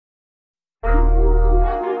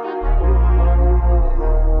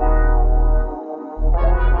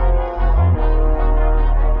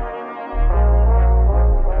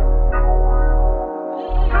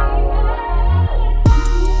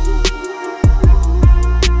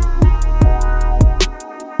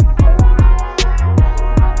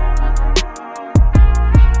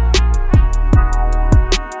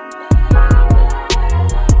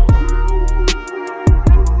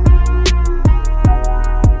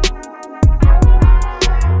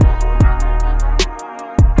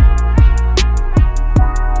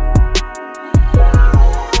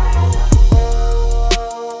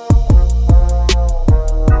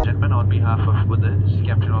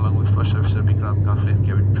aircraft and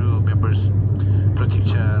cabin crew members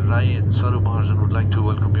Pratiksha Rai and Saru Mahajan would like to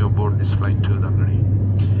welcome you aboard this flight to Khandbari.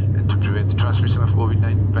 And to prevent the transmission of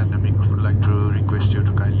COVID-19 pandemic, we would like to request you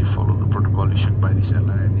to kindly follow the protocol issued by this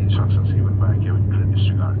airline and the instructions given by cabin crew in this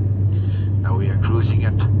regard. Now we are cruising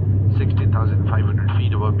at 16,500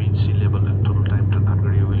 feet above mean sea level, and total time to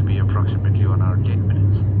Khandbari will be approximately 1 hour 10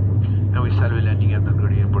 minutes. And we shall be landing at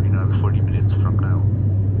Khandbari airport in another 40 minutes from now.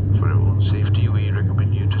 For your own safety, we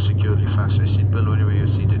recommend you to securely fasten your seatbelt whenever you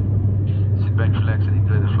are seated. Sit back, relax, and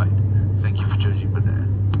enjoy the flight. Thank you for choosing Dodhara.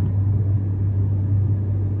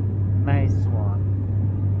 Nice one.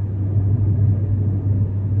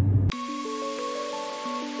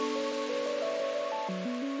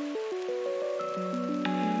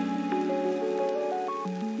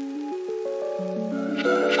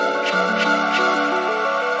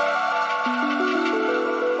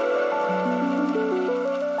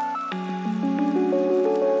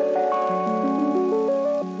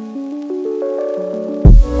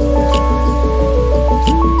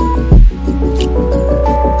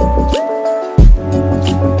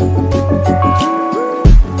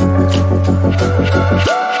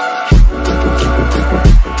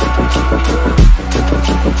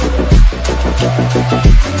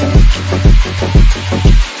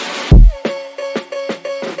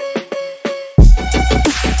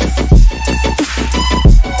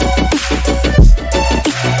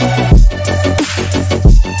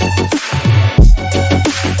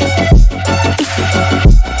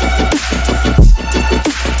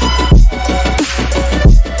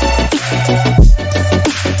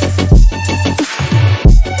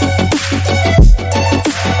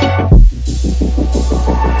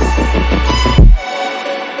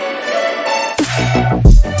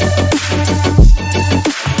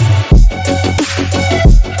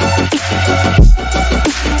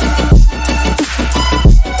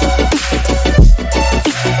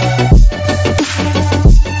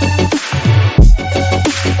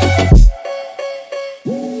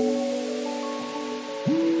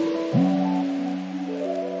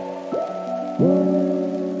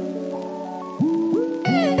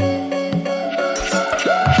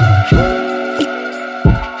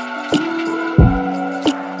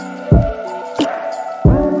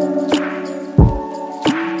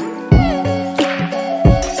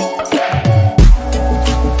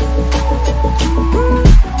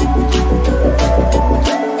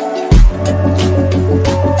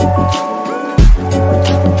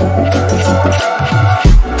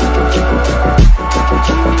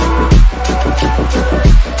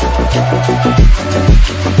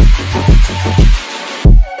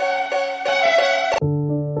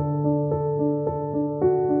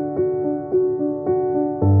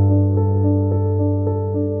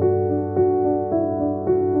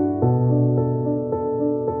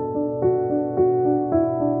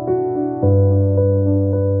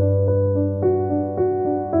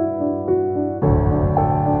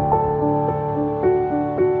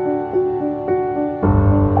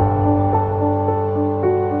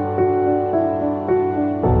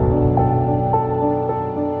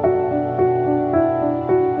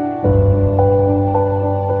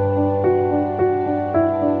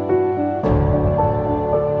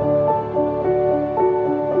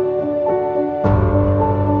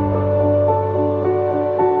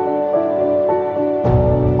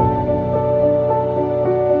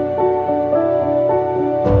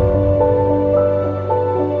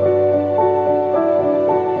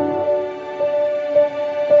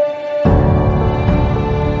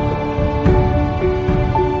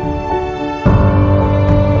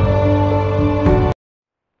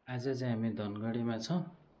 आज चाहिँ हामी धनगढीमा छौँ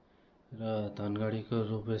र धनगढीको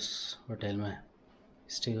रूपेश होटेलमा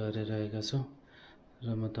stay गरिरहेका छौँ र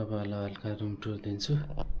म तपाईहरुलाई हल्का रुम टुर दिन्छु।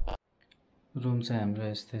 रुम चाहिँ हाम्रो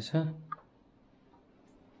यस्तै छ।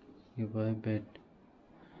 यो भयो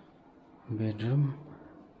बेडरुम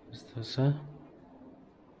यस्तो छ।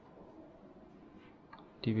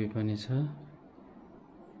 टिभी पनि छ,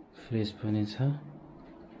 फ्रिज पनि छ।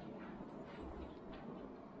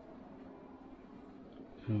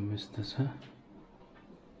 रुम यस्तो छ।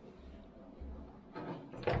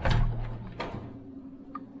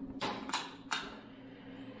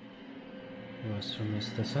 वाशरूम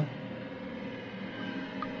यस्तो छ।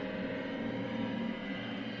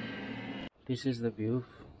 This is the view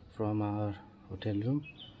from our hotel room.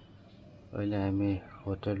 अहिले हामी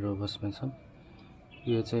होटल रोबसमा छौँ।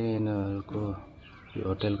 यो चाहिँ यिनीहरूको यो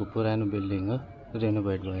होटलको पुरानो बिल्डिङ हो,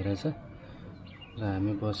 रेनोभेट भइरहेछ र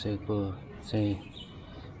हामी बसेको चाहिँ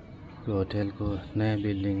यो होटलको नयाँ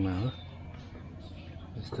बिल्डिङमा हो।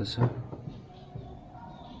 यस्तो छ।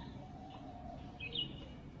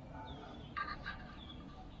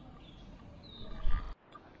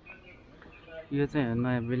 यो चाहिँ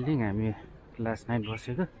नयाँ बिल्डिङ हामी लास्ट नाइट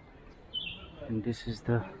बसेको and this is the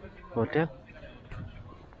hotel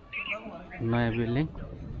नयाँ बिल्डिङ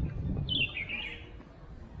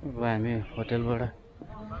अब हामी होटलबाट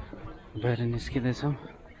बाहिर निस्किँदैछौँ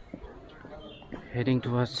हेडिङ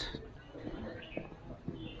टुवर्ड्स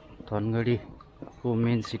धनगढीको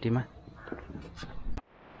मेन सिटीमा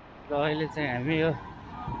र अहिले चाहिँ हामी यो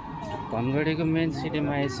धनगढीको मेन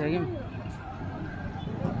सिटीमा आइसक्यौँ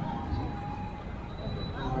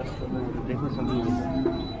देख्न सक्नुहुन्छ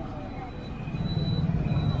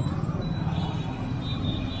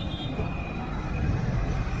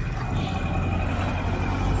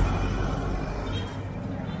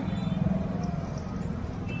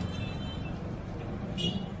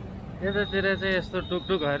यतातिर चाहिँ यस्तो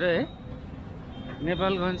टुकटुकहरू है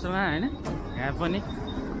नेपालगञ्जमा होइन यहाँ पनि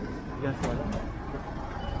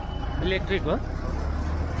इलेक्ट्रिक हो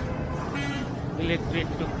इलेक्ट्रिक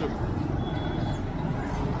टुकटुक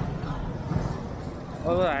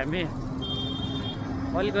अब हामी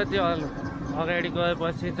अलिकति अगाडि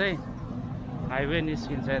गएपछि चाहिँ हाइवे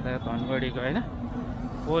निस्किन्छ यता धनगढीको होइन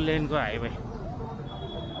 4 लेनको हाइवे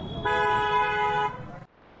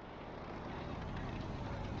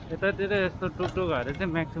यतातिर यस्तो टुकटुकहरू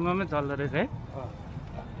चाहिँ म्याक्सिममै चल्दो रहेछ है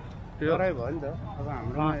त्यो भयो नि त अब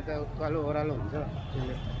हाम्रो यता उकालो ओह्रालो हुन्छ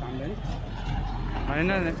त्यसले पाउँदैन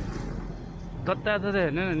होइन जताततै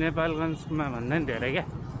हेर्नु न नेपालगञ्जमा भन्दा नि धेरै क्या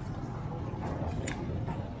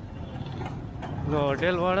र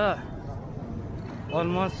होटेलबाट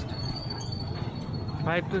अलमोस्ट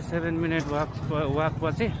 5 to 7 मिनट वाक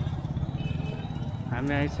पछि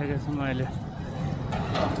हामी आइसकेका छौँ अहिले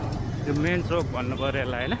त्यो मेन चोक भन्नु पर्यो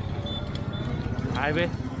यसलाई होइन हाइवे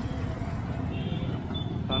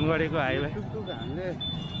धनगढीको हाइवे टुकटुक हामीले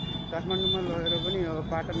काठमाडौँमा लगेर पनि अब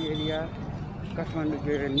पाटन एरिया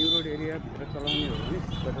काठमाडौँको न्यु रोड एरियाभित्र चलाउने हो भने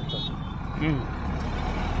बेटर छ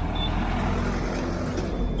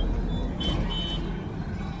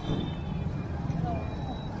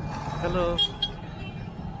हेलो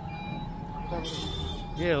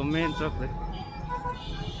ये हो मेन चोक चाहिँ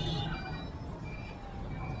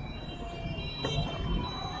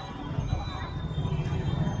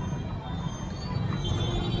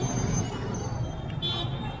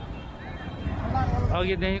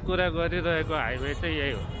अघिदेखि कुरा गरिरहेको हाइवे चाहिँ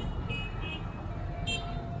यही हो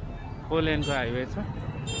 4 लेनको हाइवे छ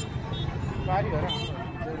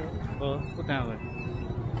हो उता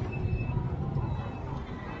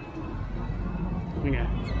यहाँ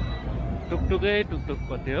टुकटुकै टुकटुक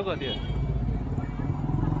कति हो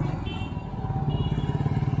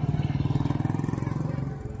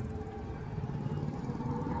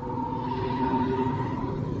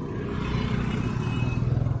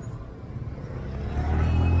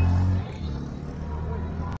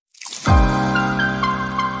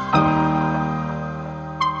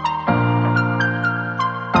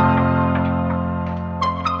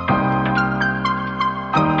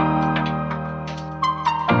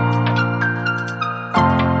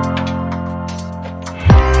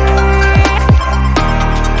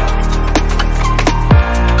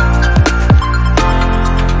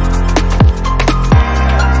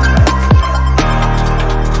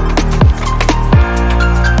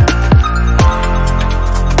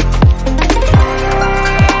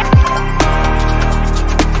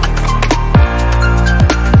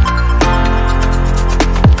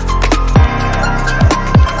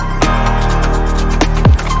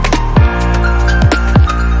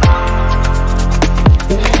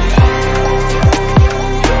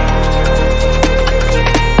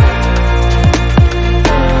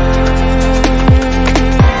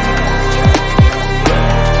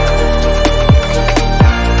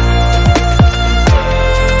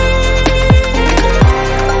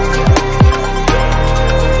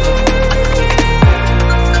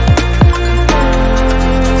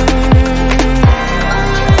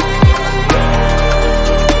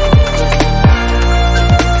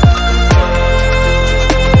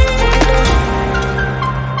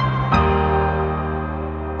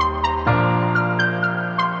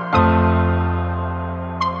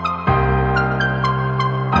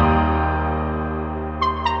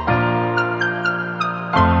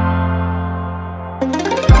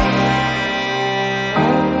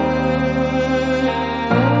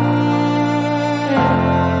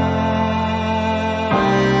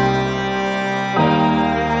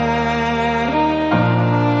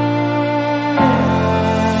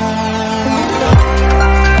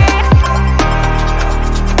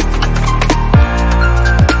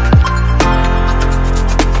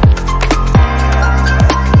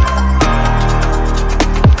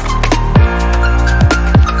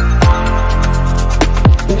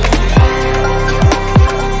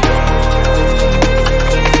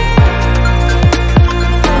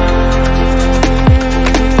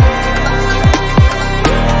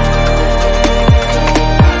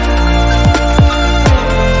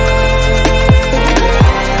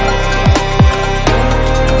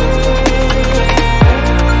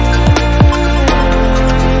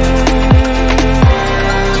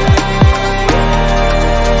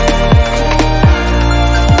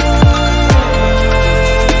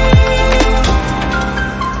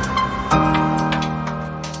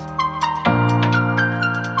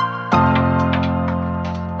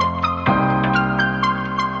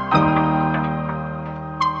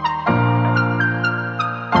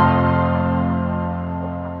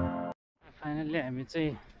हामी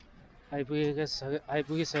चाहिँ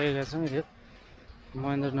आइपुगिसकेका छौँ यो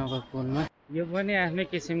महेन्द्रनगर पुलमा। यो पनि आफ्नै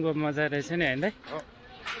किसिमको मजा रहेछ नि होइन।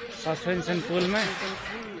 सस्पेन्सन पुलमा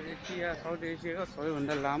एसिया साउथ एसियाको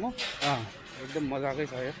सबैभन्दा लामो एकदम मजाकै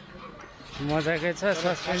छ यो। मजाकै छ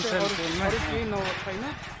सस्पेन्सन पुलमा। केही छैन,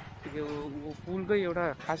 यो पुलकै एउटा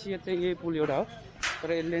खासियत चाहिँ यही पुल एउटा हो। तर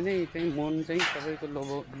यसले नै चाहिँ मन चाहिँ सबैको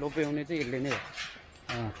लोभ्याउने चाहिँ यसले नै हो।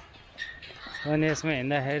 अनि यसमा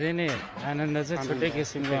हिँड्दाखेरि नै आनन्द चाहिँ छुट्टै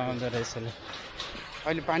किसिमको आउँदो रहेछ।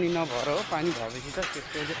 अहिले पानी नभएर हो, पानी भएपछि त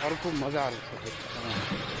त्यसको चाहिँ अर्को मजा आउँछ।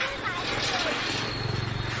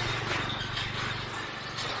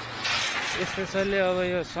 स्पेसल्ली अब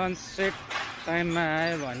यो सनसेट टाइममा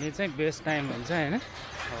आयो भने चाहिँ बेस्ट टाइम हुन्छ होइन।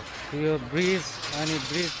 यो ब्रिज अनि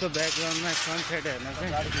ब्रिजको ब्याकग्राउन्डमा सनसेट हेर्न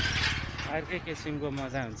चाहिँ अर्कै किसिमको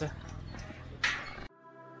मजा हुन्छ।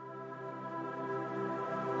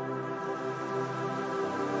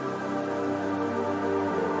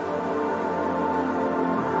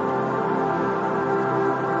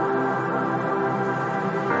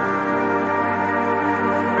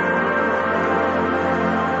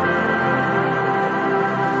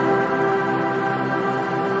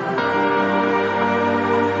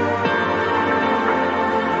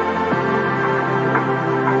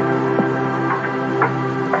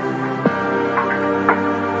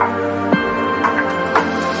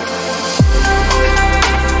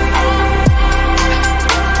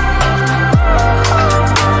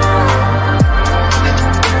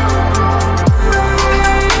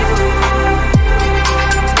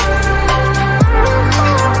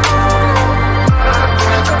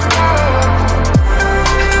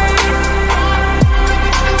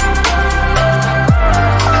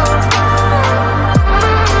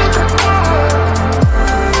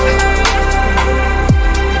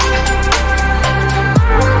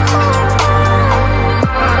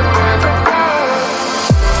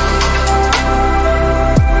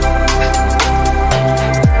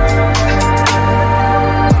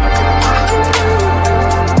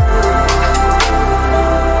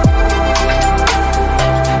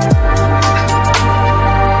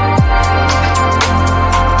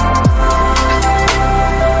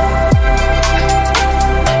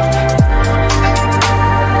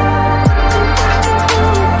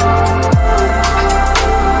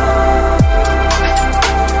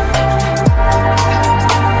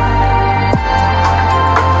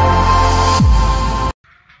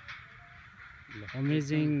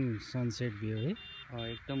 अमेजिङ सनसेट भ्यू है।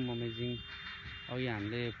 एकदम अमेजिङ। अघि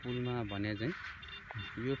हामीले पुलमा भने चाहिँ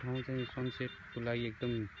यो ठाउँ चाहिँ सनसेटको लागि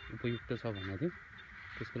एकदम उपयुक्त छ भनेको थियो।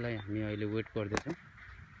 त्यसको लागि हामी अहिले वेट गर्दैछौँ।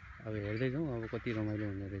 अब हेर्दै जाउँ अब कति रमाइलो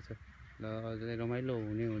हुने रहेछ। ल अझै रमाइलो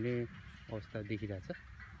हुने अवस्था देखिरहेछ।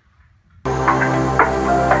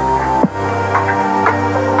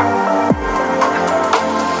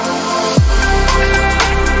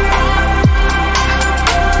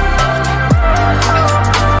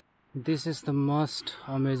 This is the most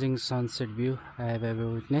amazing sunset view I have ever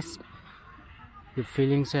witnessed. यो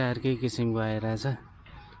फिलिङ चाहिँ अर्कै किसिमको आइरहेछ।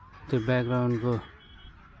 त्यो ब्याकग्राउन्डको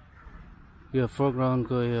यो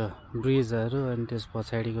फोरग्राउन्डको यो ब्रिजहरू अनि त्यस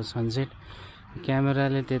पछाडिको सनसेट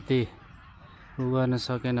क्यामेराले त्यति गर्न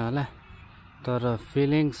सकेन होला, तर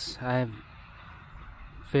feelings I have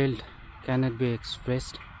felt cannot be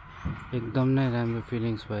expressed. एकदम नै राम्रो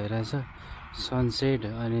फिलिङ्स भइरहेछ। सनसेट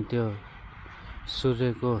अनि त्यो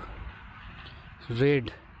सूर्यको red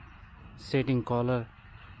setting color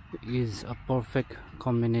is a perfect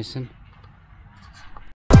combination.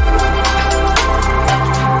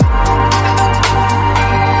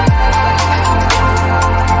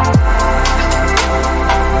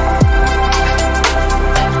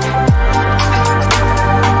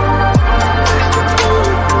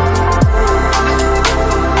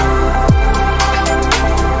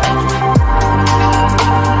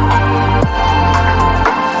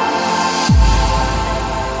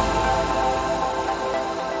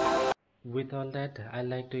 With all that, I'd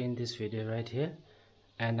like to end this video right here,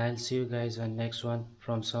 and I'll see you guys on next one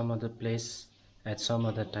from some other place at some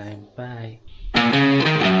other time. Bye.